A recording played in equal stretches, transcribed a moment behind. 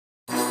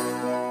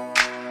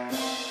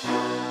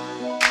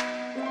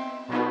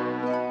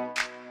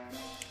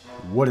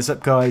What is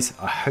up guys,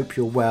 I hope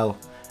you're well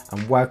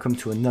and welcome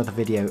to another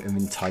video of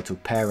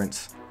Entitled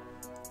Parents.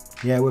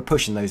 Yeah, we're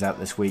pushing those out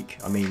this week.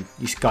 I mean,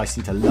 you guys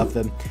seem to love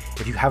them.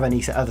 If you have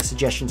any other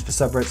suggestions for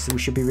subreddits that we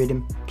should be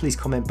reading, please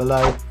comment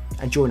below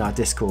and join our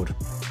Discord.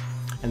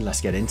 And let's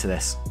get into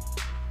this.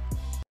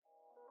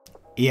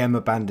 EM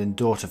abandoned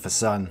daughter for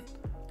son,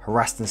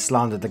 harassed and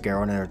slandered the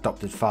girl and her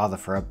adopted father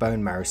for her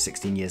bone marrow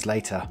 16 years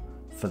later,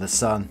 for the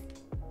son.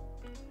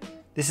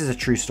 This is a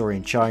true story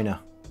in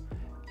China.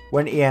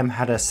 When EM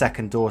had her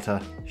second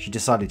daughter, she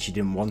decided she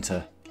didn't want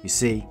her. You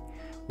see,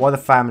 while the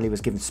family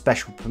was given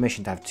special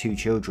permission to have 2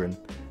 children,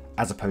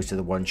 as opposed to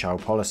the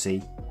 1-child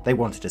policy, they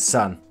wanted a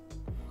son.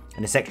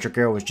 And this extra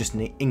girl was just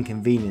an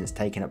inconvenience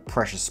taking up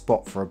precious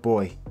spot for a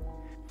boy.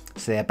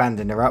 So they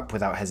abandoned her up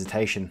without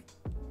hesitation.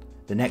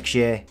 The next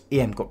year,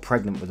 EM got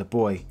pregnant with a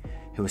boy,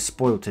 who was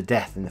spoiled to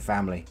death in the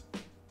family.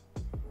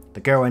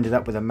 The girl ended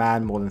up with a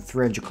man more than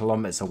 300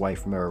 kilometers away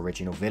from her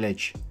original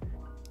village.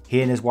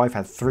 He and his wife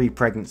had 3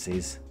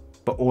 pregnancies,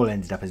 but all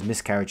ended up as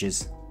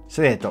miscarriages,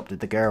 so they adopted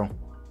the girl,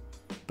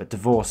 but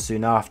divorced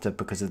soon after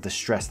because of the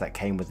stress that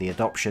came with the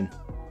adoption.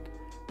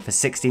 For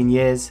 16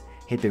 years,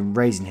 he'd been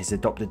raising his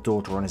adopted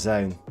daughter on his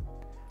own.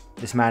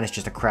 This man is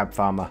just a crab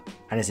farmer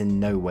and is in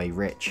no way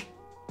rich,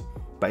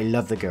 but he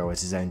loved the girl as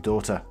his own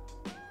daughter.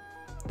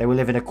 They were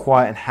living a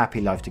quiet and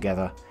happy life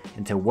together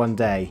until one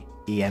day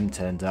EM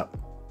turned up.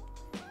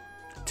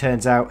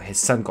 Turns out his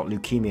son got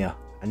leukemia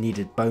and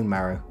needed bone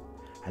marrow,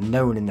 and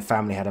no one in the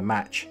family had a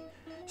match.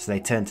 So they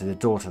turned to the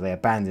daughter they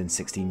abandoned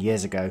 16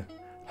 years ago,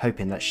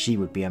 hoping that she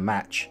would be a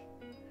match.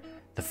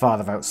 The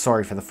father felt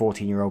sorry for the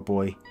 14-year-old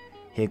boy.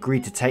 He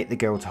agreed to take the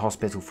girl to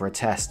hospital for a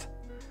test,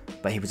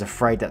 but he was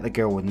afraid that the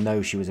girl would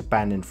know she was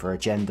abandoned for her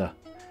gender,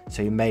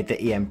 so he made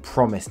the EM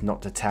promise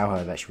not to tell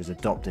her that she was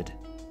adopted.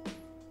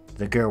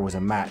 The girl was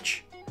a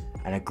match,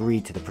 and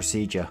agreed to the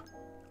procedure,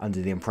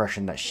 under the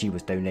impression that she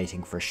was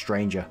donating for a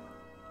stranger.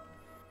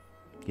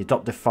 The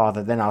adoptive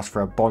father then asked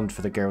for a bond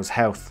for the girl's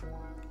health.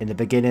 In the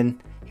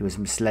beginning, he was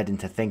misled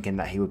into thinking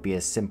that he would be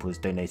as simple as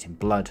donating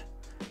blood.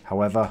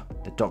 However,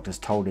 the doctors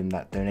told him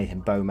that donating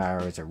bone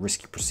marrow is a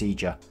risky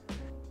procedure.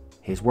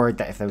 He was worried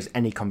that if there was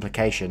any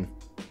complication,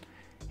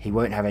 he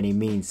won't have any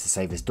means to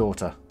save his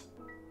daughter.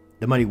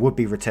 The money would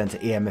be returned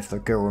to EM if the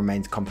girl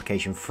remains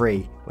complication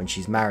free when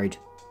she's married.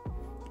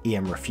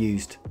 EM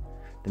refused.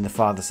 Then the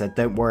father said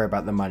don't worry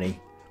about the money,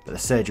 but the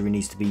surgery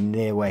needs to be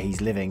near where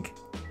he's living,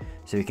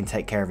 so he can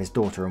take care of his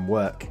daughter and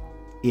work.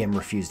 EM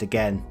refused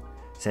again,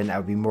 saying that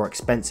would be more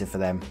expensive for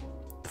them.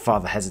 The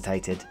father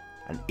hesitated,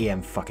 and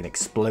EM fucking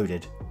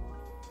exploded.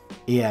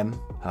 EM,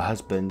 her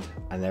husband,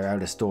 and their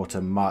eldest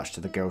daughter marched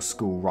to the girl's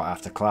school right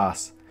after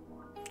class,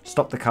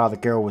 stopped the car the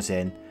girl was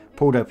in,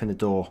 pulled open the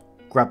door,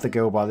 grabbed the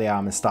girl by the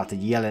arm and started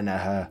yelling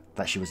at her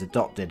that she was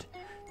adopted,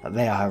 that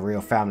they are her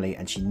real family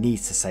and she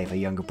needs to save her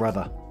younger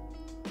brother.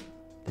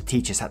 The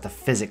teachers had to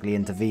physically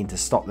intervene to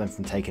stop them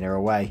from taking her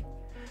away.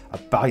 A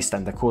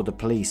bystander called the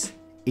police.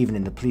 Even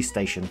in the police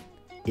station,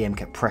 EM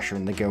kept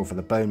pressuring the girl for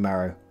the bone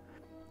marrow.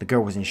 The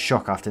girl was in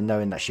shock after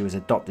knowing that she was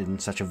adopted in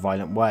such a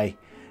violent way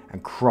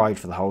and cried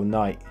for the whole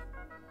night.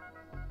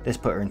 This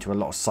put her into a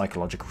lot of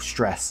psychological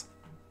stress.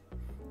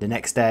 The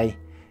next day,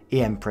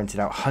 EM printed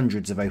out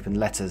hundreds of open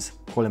letters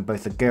calling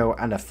both the girl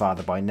and her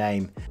father by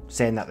name,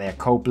 saying that they are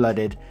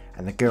cold-blooded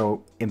and the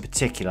girl in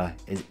particular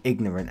is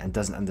ignorant and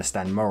doesn't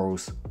understand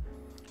morals.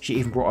 She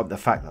even brought up the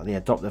fact that the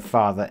adoptive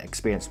father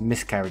experienced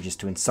miscarriages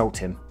to insult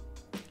him.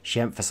 She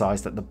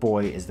emphasised that the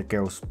boy is the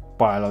girl's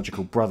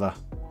biological brother.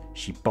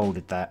 She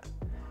bolded that,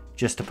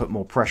 just to put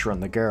more pressure on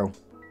the girl.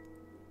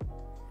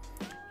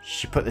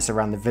 She put this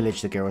around the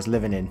village the girl was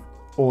living in,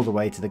 all the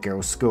way to the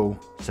girl's school,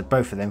 so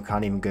both of them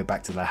can't even go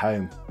back to their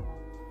home.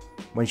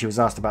 When she was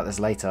asked about this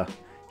later,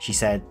 she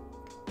said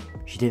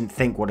she didn't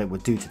think what it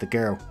would do to the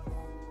girl.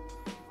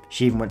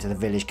 She even went to the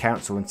village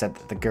council and said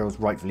that the girl's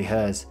rightfully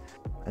hers,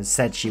 and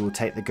said she will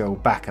take the girl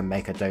back and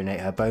make her donate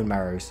her bone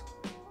marrows.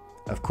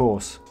 Of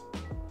course,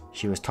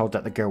 she was told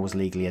that the girl was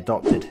legally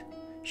adopted.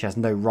 She has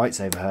no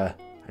rights over her,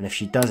 and if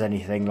she does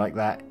anything like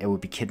that, it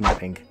would be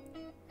kidnapping.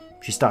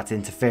 She started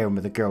interfering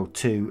with the girl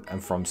to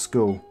and from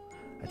school.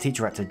 A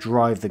teacher had to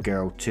drive the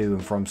girl to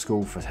and from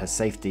school for her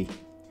safety,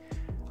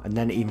 and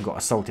then even got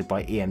assaulted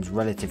by EM's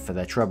relative for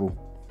their trouble.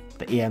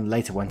 The EM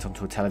later went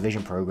onto a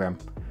television program,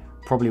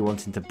 probably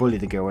wanting to bully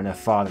the girl and her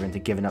father into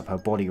giving up her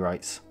body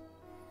rights.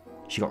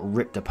 She got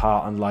ripped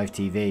apart on live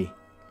TV.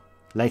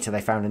 Later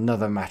they found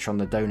another match on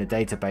the donor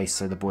database,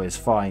 so the boy is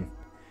fine.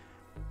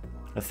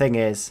 The thing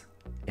is,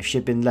 if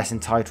she'd been less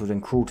entitled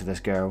and cruel to this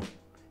girl,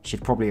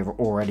 she'd probably have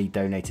already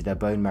donated her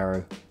bone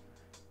marrow.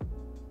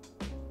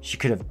 She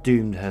could have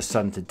doomed her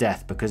son to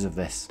death because of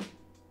this.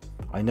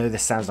 I know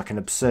this sounds like an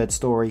absurd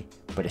story,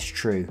 but it's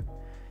true.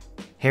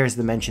 Here is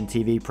the mentioned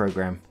TV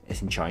program.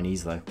 It's in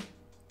Chinese though.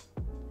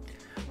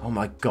 Oh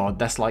my god,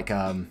 that's like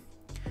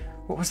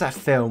what was that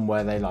film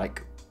where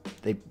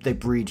they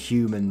breed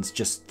humans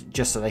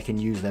just so they can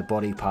use their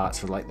body parts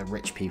for like the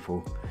rich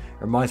people?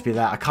 It reminds me of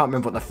that. I can't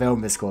remember what the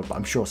film is called, but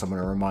I'm sure someone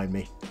will remind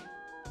me.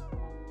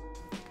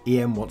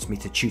 EM wants me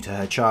to tutor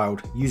her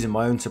child using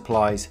my own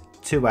supplies,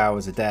 2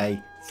 hours a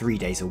day, 3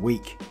 days a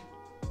week.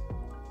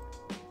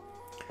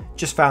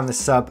 Just found this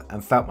sub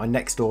and felt my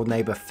next door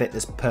neighbour fit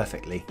this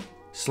perfectly.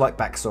 Slight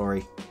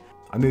backstory.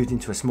 I moved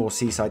into a small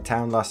seaside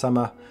town last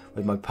summer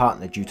with my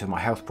partner due to my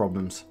health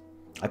problems.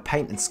 I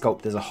paint and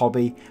sculpt as a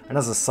hobby and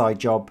as a side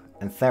job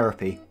and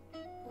therapy.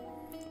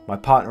 My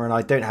partner and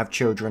I don't have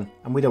children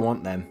and we don't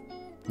want them.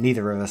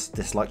 Neither of us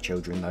dislike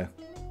children though.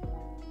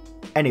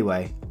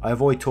 Anyway, I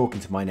avoid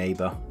talking to my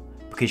neighbour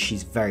because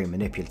she's very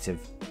manipulative.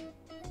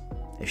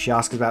 If she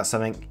asks about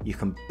something, you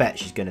can bet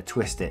she's going to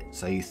twist it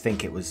so you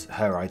think it was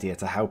her idea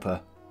to help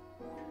her.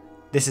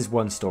 This is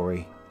one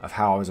story of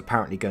how I was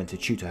apparently going to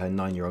tutor her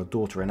 9-year-old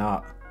daughter in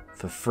art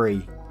for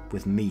free,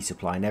 with me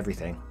supplying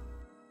everything.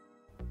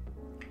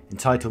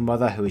 Entitled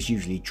mother who is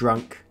usually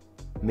drunk,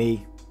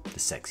 me, the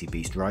sexy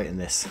beast writing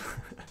this.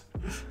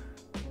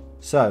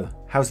 So,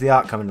 how's the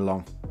art coming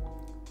along?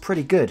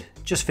 Pretty good,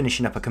 just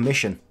finishing up a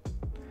commission.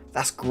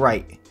 That's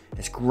great,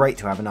 it's great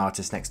to have an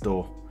artist next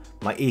door.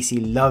 My EC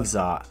loves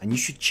art and you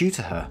should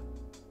tutor her.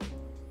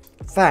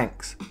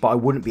 Thanks, but I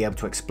wouldn't be able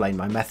to explain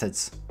my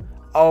methods.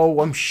 Oh,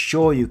 I'm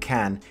sure you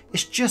can,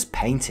 it's just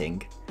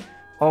painting.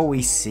 Oh,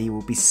 EC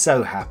will be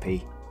so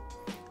happy.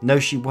 No,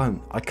 she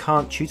won't, I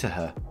can't tutor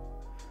her.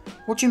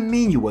 What do you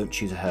mean you won't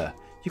tutor her?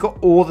 You got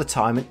all the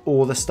time and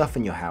all the stuff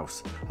in your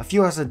house. A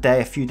few hours a day,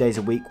 a few days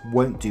a week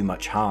won't do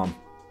much harm.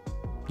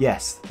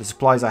 Yes, the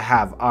supplies I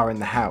have are in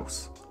the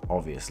house,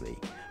 obviously,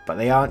 but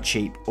they aren't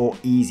cheap or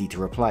easy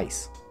to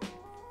replace.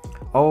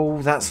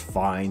 Oh, that's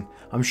fine.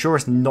 I'm sure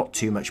it's not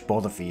too much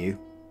bother for you.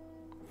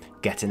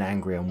 Getting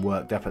angry and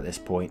worked up at this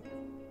point,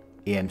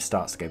 EM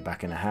starts to go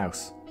back in the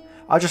house.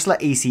 I'll just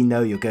let EC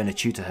know you're going to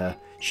tutor her.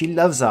 She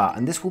loves art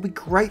and this will be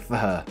great for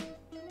her.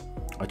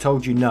 I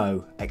told you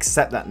no,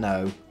 accept that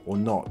no, or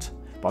not.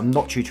 But I'm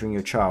not tutoring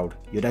your child.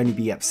 You'd only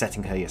be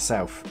upsetting her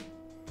yourself.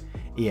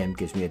 EM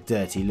gives me a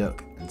dirty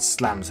look and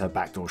slams her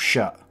back door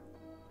shut.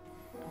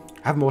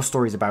 I have more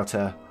stories about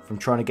her, from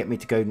trying to get me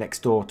to go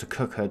next door to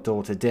cook her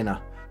daughter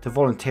dinner, to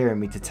volunteering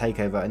me to take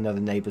over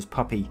another neighbour's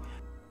puppy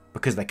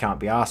because they can't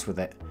be arsed with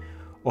it,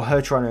 or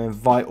her trying to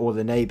invite all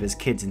the neighbours'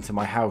 kids into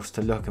my house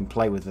to look and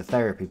play with the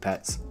therapy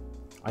pets.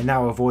 I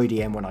now avoid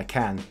EM when I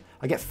can.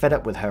 I get fed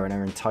up with her and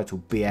her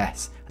entitled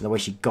BS and the way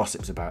she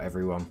gossips about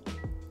everyone.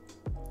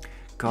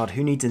 God,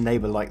 who needs a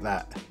neighbour like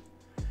that?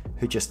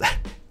 Who just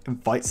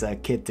invites their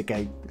kid to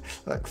go,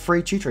 like,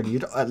 free tutoring?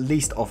 You'd at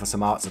least offer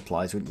some art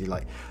supplies, wouldn't you?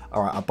 Like,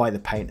 alright, I'll buy the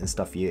paint and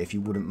stuff for you if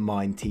you wouldn't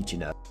mind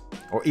teaching her.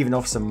 Or even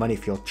offer some money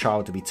for your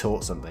child to be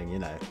taught something, you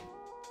know.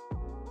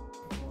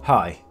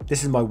 Hi,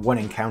 this is my one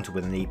encounter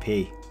with an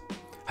EP.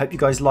 Hope you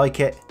guys like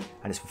it,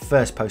 and it's the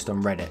first post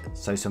on Reddit,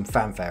 so some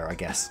fanfare I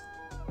guess.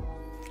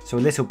 So a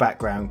little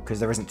background, because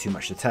there isn't too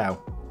much to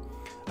tell.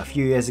 A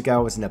few years ago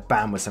I was in a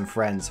band with some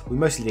friends. We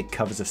mostly did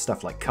covers of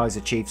stuff like Kaiser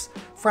Chiefs,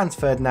 Franz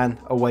Ferdinand,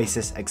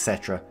 Oasis,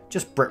 etc.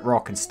 Just Brit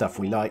rock and stuff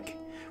we like,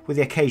 with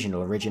the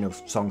occasional original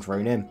song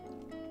thrown in.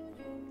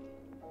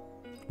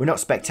 We're not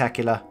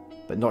spectacular,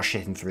 but not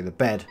shitting through the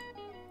bed.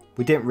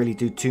 We didn't really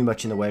do too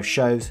much in the way of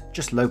shows,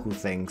 just local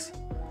things.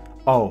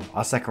 Oh,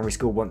 our secondary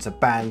school wants a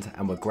band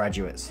and we're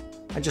graduates,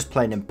 and just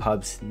playing in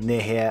pubs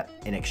near here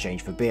in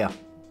exchange for beer.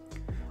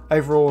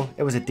 Overall,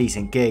 it was a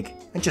decent gig,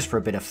 and just for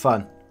a bit of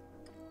fun.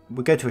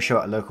 We go to a show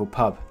at a local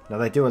pub. Now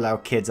they do allow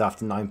kids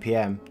after 9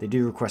 PM, they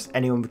do request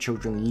anyone with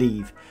children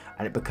leave,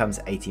 and it becomes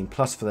 18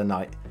 plus for the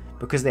night,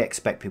 because they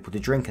expect people to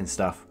drink and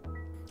stuff.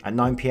 At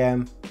 9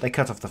 PM, they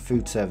cut off the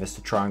food service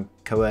to try and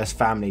coerce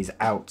families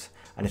out,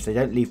 and if they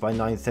don't leave by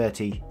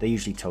 9:30, they're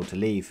usually told to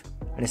leave,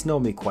 and it's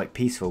normally quite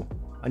peaceful.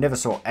 I never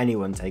saw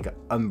anyone take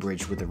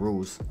umbrage with the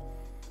rules,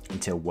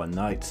 until one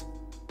night.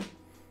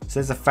 So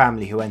there's a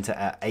family who enter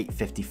at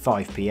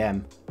 8:55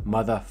 PM,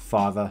 mother,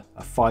 father,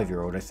 a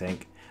 5-year-old I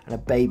think, and a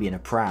baby in a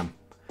pram.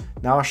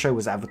 Now our show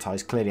was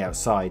advertised clearly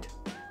outside,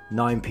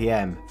 9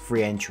 PM,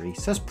 free entry,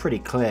 so that's pretty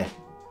clear.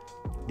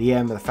 The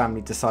of the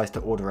family decides to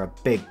order a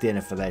big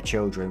dinner for their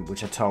children,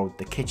 which are told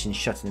the kitchen's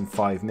shutting in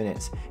 5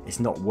 minutes, it's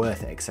not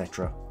worth it,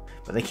 etc.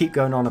 But they keep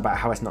going on about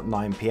how it's not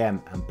 9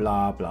 PM and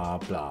blah blah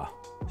blah.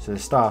 So the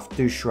staff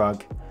do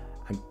shrug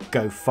and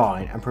go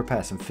fine and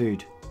prepare some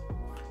food.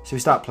 So we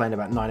start playing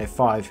about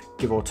 9:05,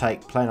 give or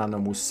take, playing our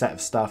normal set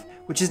of stuff,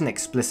 which isn't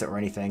explicit or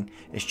anything,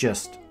 it's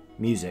just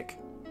music.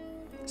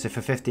 So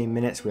for 15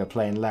 minutes we are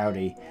playing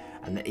loudly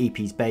and the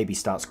EP's baby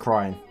starts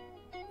crying.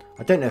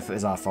 I don't know if it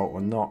was our fault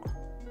or not,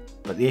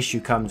 but the issue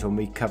comes when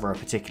we cover a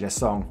particular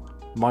song,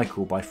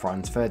 Michael by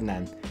Franz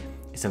Ferdinand.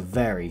 It's a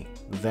very,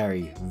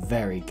 very,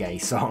 very gay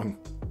song.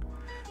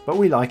 But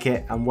we like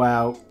it, and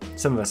well,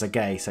 some of us are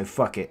gay, so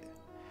fuck it.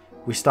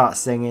 We start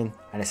singing,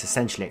 and it's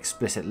essentially an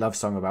explicit love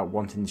song about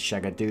wanting to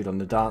shag a dude on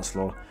the dance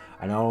floor,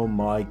 and oh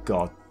my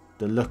god,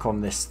 the look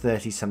on this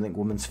 30-something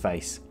woman's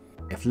face.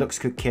 If looks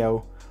could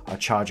kill, I'd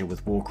charge her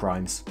with war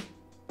crimes.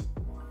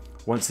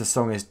 Once the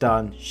song is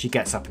done, she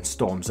gets up and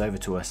storms over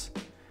to us.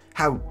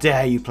 How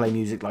dare you play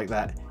music like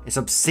that? It's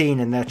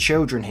obscene and there are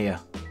children here.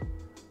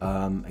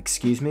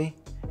 Excuse me?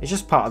 It's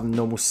just part of the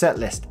normal set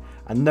list,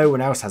 and no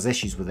one else has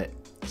issues with it.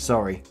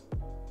 Sorry.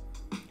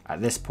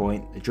 At this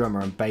point, the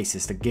drummer and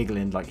bassist are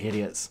giggling like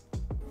idiots.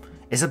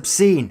 It's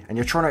obscene and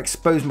you're trying to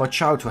expose my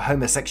child to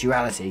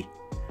homosexuality.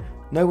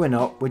 No, we're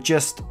not, we're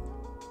just...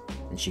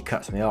 And she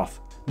cuts me off.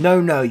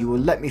 No, you will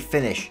let me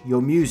finish.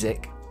 Your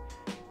music,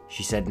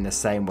 she said in the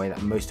same way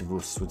that most of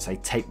us would say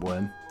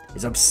tapeworm,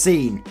 is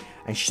obscene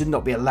and should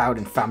not be allowed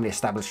in family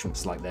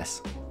establishments like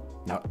this.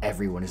 Now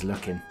everyone is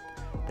looking.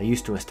 They're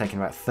used to us taking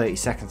about 30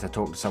 seconds to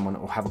talk to someone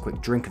or have a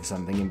quick drink of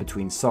something in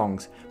between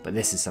songs, but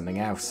this is something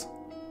else.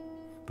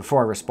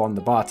 Before I respond,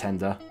 the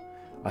bartender,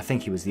 I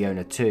think he was the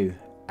owner too,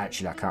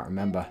 actually I can't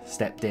remember,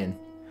 stepped in.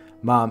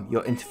 Mum,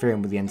 you're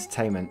interfering with the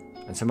entertainment,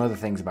 and some other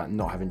things about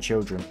not having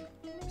children.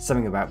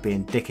 Something about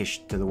being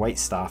dickish to the wait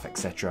staff,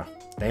 etc.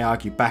 They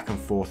argue back and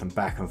forth,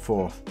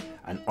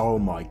 and oh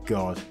my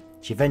god.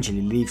 She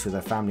eventually leaves with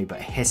her family but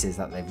hisses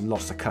that they've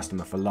lost a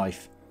customer for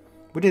life.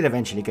 We did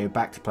eventually go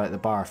back to play at the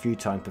bar a few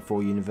times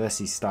before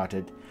university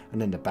started,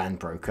 and then the band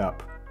broke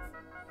up.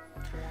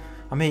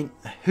 I mean,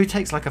 who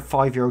takes like a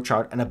 5-year-old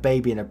child and a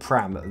baby in a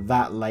pram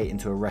that late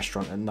into a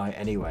restaurant at night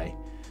anyway?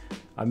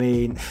 I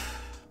mean,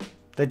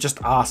 they're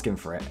just asking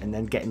for it and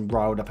then getting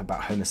riled up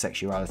about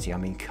homosexuality. I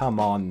mean, come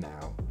on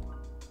now.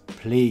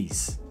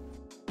 Please.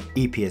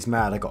 EP is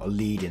mad I got a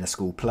lead in a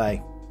school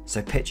play.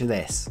 So picture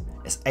this.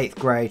 It's 8th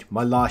grade,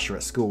 my last year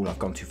at school I've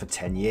gone to for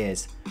 10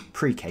 years,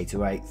 pre-K to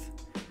 8th.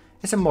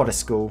 It's a modest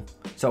school,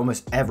 so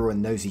almost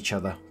everyone knows each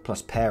other,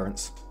 plus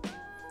parents.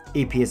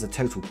 EP is a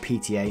total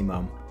PTA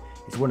mum.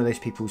 It's one of those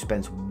people who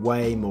spends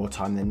way more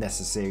time than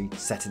necessary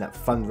setting up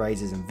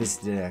fundraisers and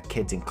visiting her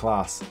kids in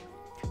class.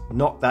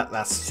 Not that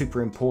that's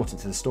super important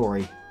to the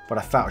story, but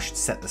I felt I should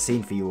set the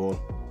scene for you all.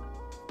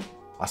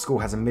 Our school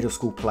has a middle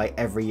school play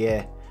every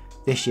year.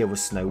 This year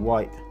was Snow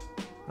White,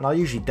 and I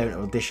usually don't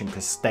audition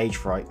because stage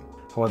fright.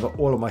 However,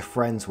 all of my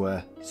friends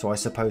were, so I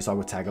suppose I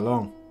would tag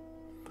along.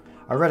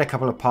 I read a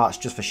couple of parts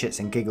just for shits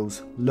and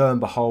giggles. Lo and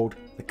behold,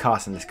 the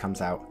casting list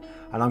comes out,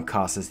 and I'm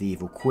cast as the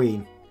evil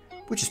queen,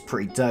 which is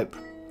pretty dope,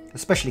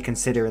 especially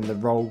considering the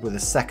role with the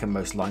second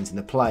most lines in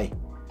the play.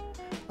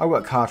 I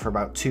worked hard for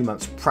about 2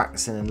 months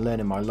practicing and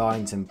learning my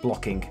lines and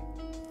blocking,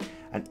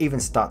 and even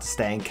start to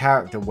stay in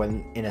character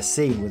when in a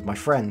scene with my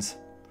friends.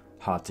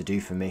 Hard to do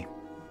for me.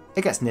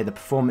 It gets near the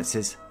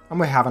performances, and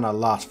we're having our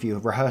last few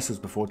rehearsals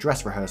before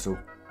dress rehearsal.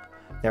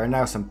 There are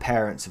now some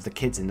parents of the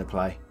kids in the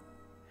play,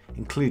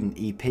 including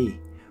EP,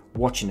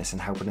 watching us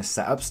and helping us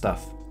set up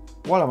stuff.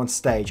 While I'm on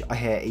stage, I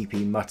hear EP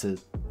mutter,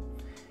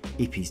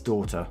 EP's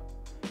daughter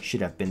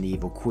should have been the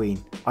evil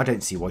queen. I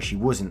don't see why she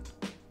wasn't.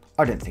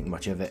 I don't think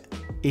much of it.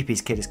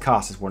 EP's kid is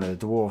cast as one of the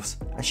dwarfs,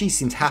 and she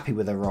seems happy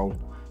with her role,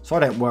 so I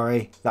don't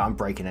worry that I'm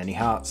breaking any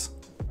hearts.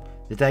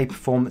 The day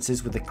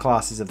performances with the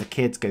classes of the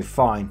kids go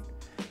fine,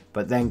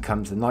 but then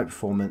comes the night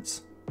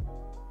performance.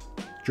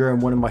 During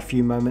one of my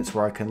few moments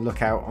where I can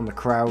look out on the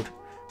crowd,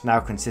 now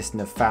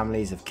consisting of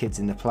families of kids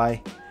in the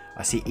play,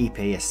 I see EP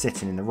is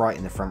sitting in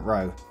the front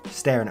row,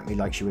 staring at me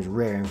like she was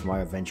rearing for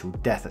my eventual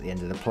death at the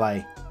end of the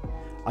play.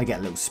 I get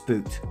a little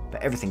spooked,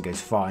 but everything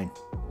goes fine.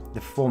 The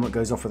performance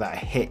goes off without a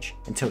hitch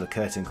until the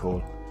curtain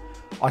call.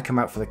 I come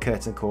out for the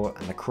curtain call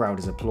and the crowd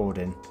is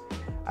applauding,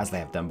 as they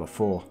have done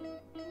before.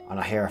 And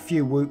I hear a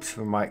few whoops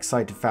from my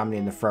excited family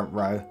in the front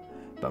row,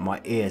 but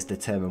my ears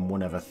determine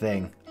one other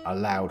thing, a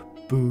loud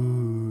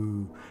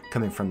boo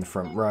coming from the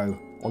front row,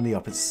 on the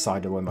opposite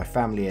side of where my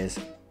family is.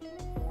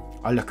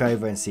 I look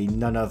over and see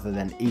none other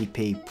than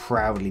EP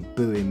proudly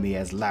booing me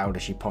as loud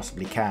as she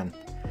possibly can,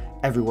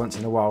 every once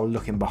in a while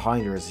looking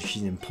behind her as if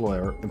she's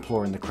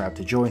imploring the crowd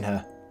to join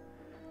her.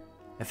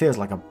 It feels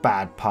like a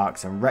bad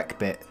Parks and Rec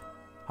bit.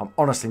 I'm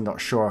honestly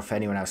not sure if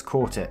anyone else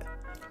caught it,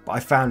 but I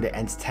found it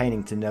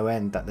entertaining to no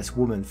end that this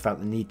woman felt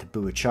the need to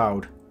boo a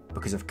child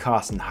because of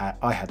casting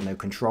I had no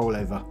control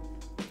over.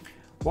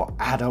 What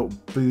adult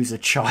boos a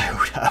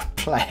child at a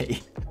play?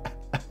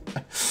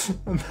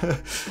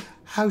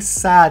 How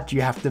sad do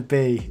you have to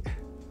be?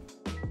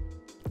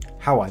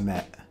 How I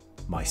met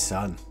my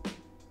son.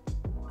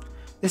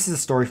 This is a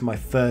story from my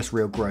first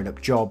real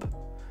grown-up job.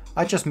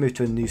 I just moved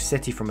to a new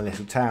city from a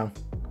little town.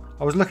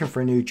 I was looking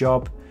for a new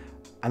job,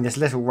 and this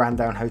little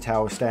ran-down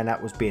hotel I was staying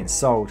at was being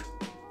sold.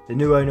 The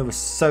new owner was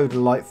so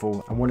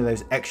delightful and one of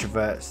those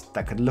extroverts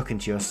that could look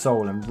into your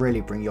soul and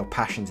really bring your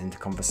passions into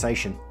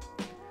conversation.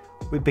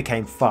 We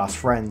became fast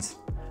friends,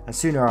 and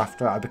sooner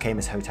after I became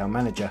his hotel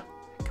manager,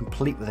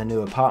 complete with a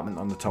new apartment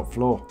on the top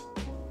floor.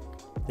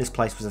 This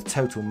place was a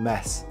total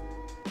mess.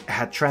 It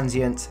had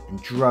transients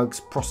and drugs,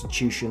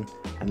 prostitution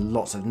and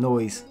lots of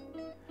noise.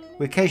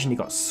 We occasionally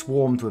got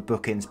swarmed with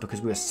bookings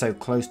because we were so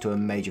close to a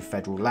major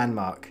federal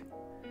landmark.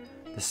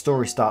 The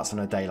story starts on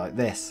a day like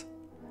this.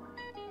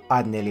 I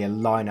had nearly a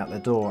line out the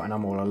door and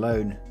I'm all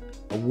alone.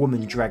 A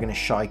woman dragging a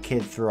shy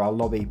kid through our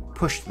lobby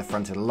pushed to the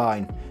front of the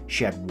line.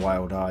 She had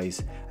wild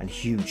eyes and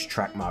huge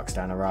track marks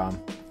down her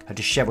arm. Her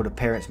dishevelled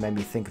appearance made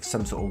me think of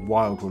some sort of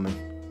wild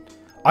woman.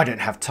 I don't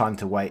have time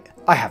to wait.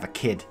 I have a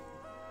kid.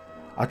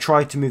 I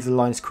tried to move the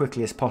line as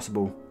quickly as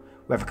possible.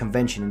 We have a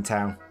convention in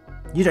town.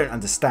 You don't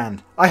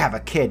understand. I have a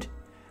kid.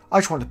 I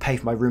just want to pay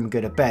for my room and go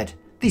to bed.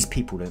 These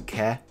people don't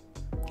care.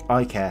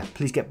 I care.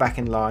 Please get back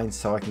in line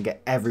so I can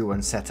get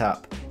everyone set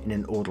up in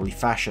an orderly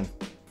fashion.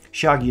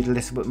 She argued a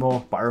little bit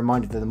more, but I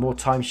reminded her the more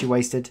time she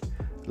wasted,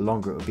 the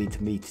longer it would be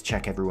to me to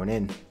check everyone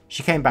in.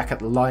 She came back up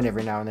the line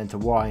every now and then to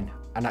whine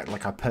and act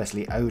like I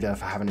personally owed her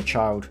for having a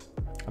child.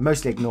 I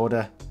mostly ignored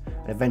her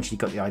and eventually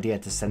got the idea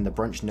to send the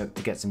brunch nook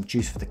to get some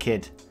juice for the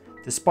kid,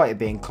 despite it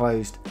being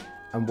closed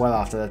and well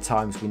after the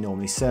times we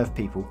normally serve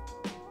people.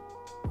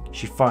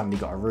 She finally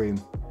got a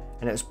room,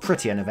 and it was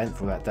pretty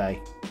uneventful that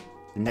day.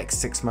 The next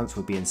 6 months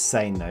would be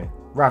insane though.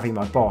 Ravi,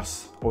 my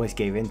boss, always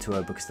gave in to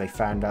her because they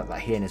found out that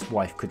he and his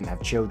wife couldn't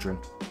have children.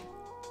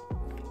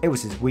 It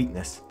was his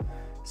weakness.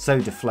 So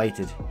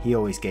deflated, he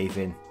always gave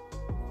in.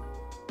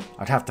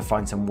 I'd have to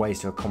find some ways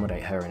to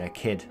accommodate her and her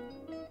kid.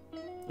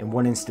 In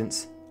one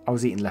instance, I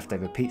was eating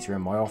leftover pizza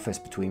in my office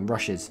between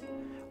rushes.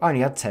 I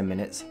only had 10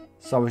 minutes,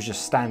 so I was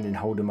just standing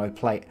holding my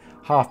plate,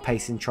 half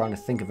pacing trying to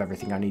think of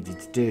everything I needed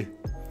to do.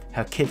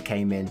 Her kid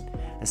came in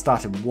and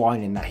started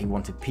whining that he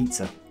wanted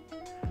pizza.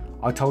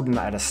 I told him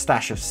that I had a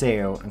stash of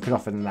cereal and could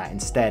offer them that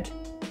instead.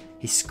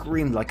 He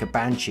screamed like a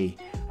banshee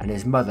and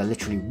his mother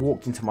literally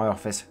walked into my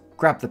office,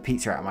 grabbed the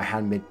pizza out of my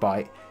hand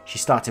mid-bite. She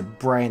started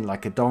braying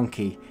like a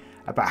donkey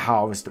about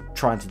how I was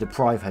trying to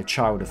deprive her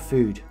child of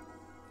food.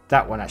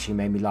 That one actually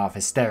made me laugh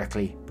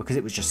hysterically because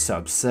it was just so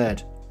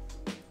absurd.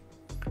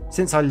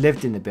 Since I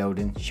lived in the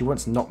building, she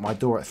once knocked my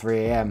door at 3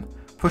 AM,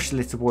 pushed the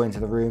little boy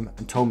into the room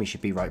and told me she'd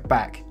be right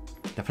back.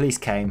 The police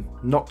came,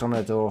 knocked on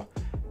her door,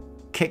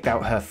 kicked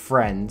out her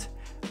friend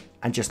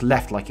and just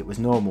left like it was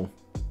normal.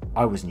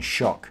 I was in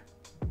shock.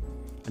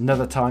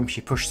 Another time she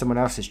pushed someone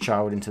else's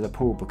child into the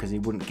pool because he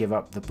wouldn't give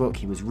up the book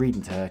he was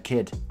reading to her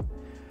kid.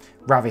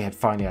 Ravi had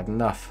finally had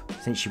enough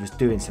since she was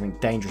doing something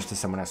dangerous to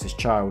someone else's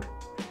child.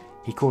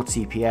 He called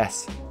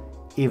CPS.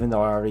 Even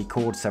though I already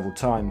called several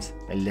times,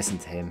 they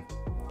listened to him.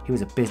 He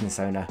was a business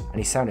owner and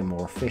he sounded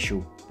more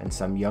official than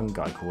some young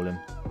guy call him.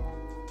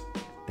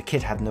 The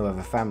kid had no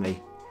other family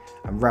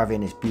and Ravi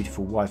and his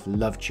beautiful wife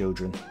loved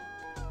children.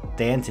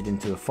 They entered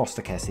into a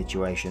foster care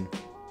situation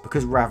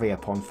because Ravi,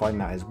 upon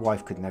finding out his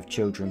wife couldn't have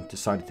children,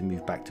 decided to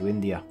move back to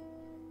India.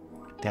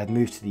 They had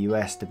moved to the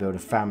US to build a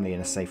family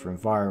in a safer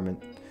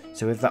environment,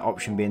 so with that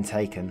option being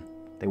taken,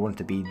 they wanted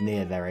to be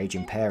near their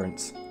aging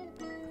parents.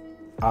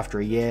 After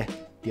a year,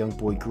 the young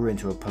boy grew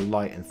into a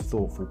polite and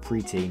thoughtful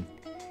preteen.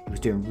 He was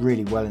doing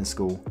really well in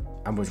school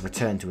and was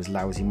returned to his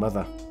lousy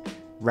mother.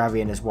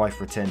 Ravi and his wife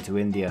returned to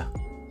India,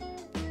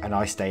 and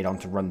I stayed on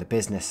to run the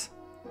business.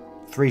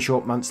 3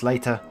 short months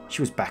later,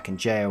 she was back in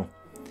jail.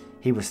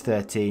 He was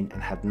 13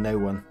 and had no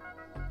one.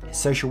 His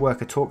social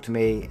worker talked to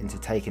me into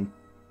taking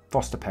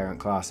foster parent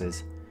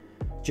classes,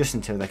 just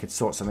until they could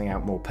sort something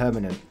out more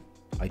permanent.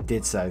 I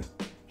did so.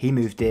 He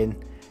moved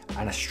in,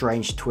 and a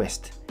strange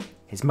twist.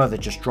 His mother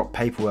just dropped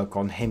paperwork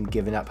on him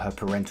giving up her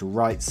parental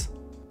rights.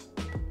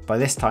 By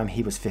this time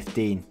he was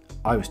 15,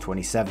 I was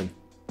 27.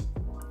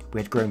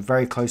 We had grown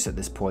very close at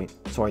this point,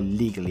 so I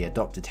legally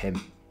adopted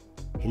him.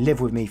 He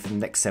lived with me for the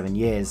next 7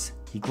 years.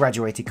 He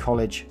graduated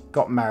college,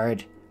 got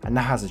married, and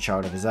now has a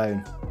child of his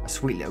own, a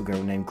sweet little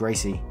girl named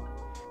Gracie,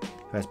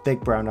 who has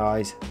big brown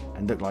eyes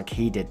and looked like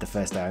he did the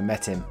first day I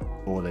met him,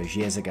 all those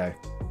years ago.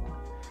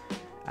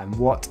 And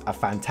what a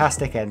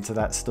fantastic end to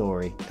that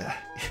story.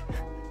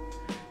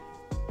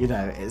 You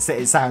know,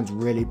 it sounds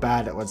really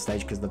bad at one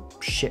stage because the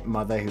shit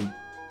mother who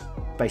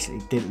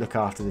basically didn't look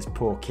after this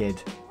poor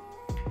kid.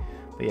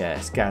 But yeah,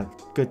 it's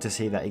good to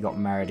see that he got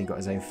married and got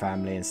his own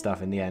family and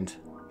stuff in the end.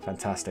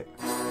 Fantastic.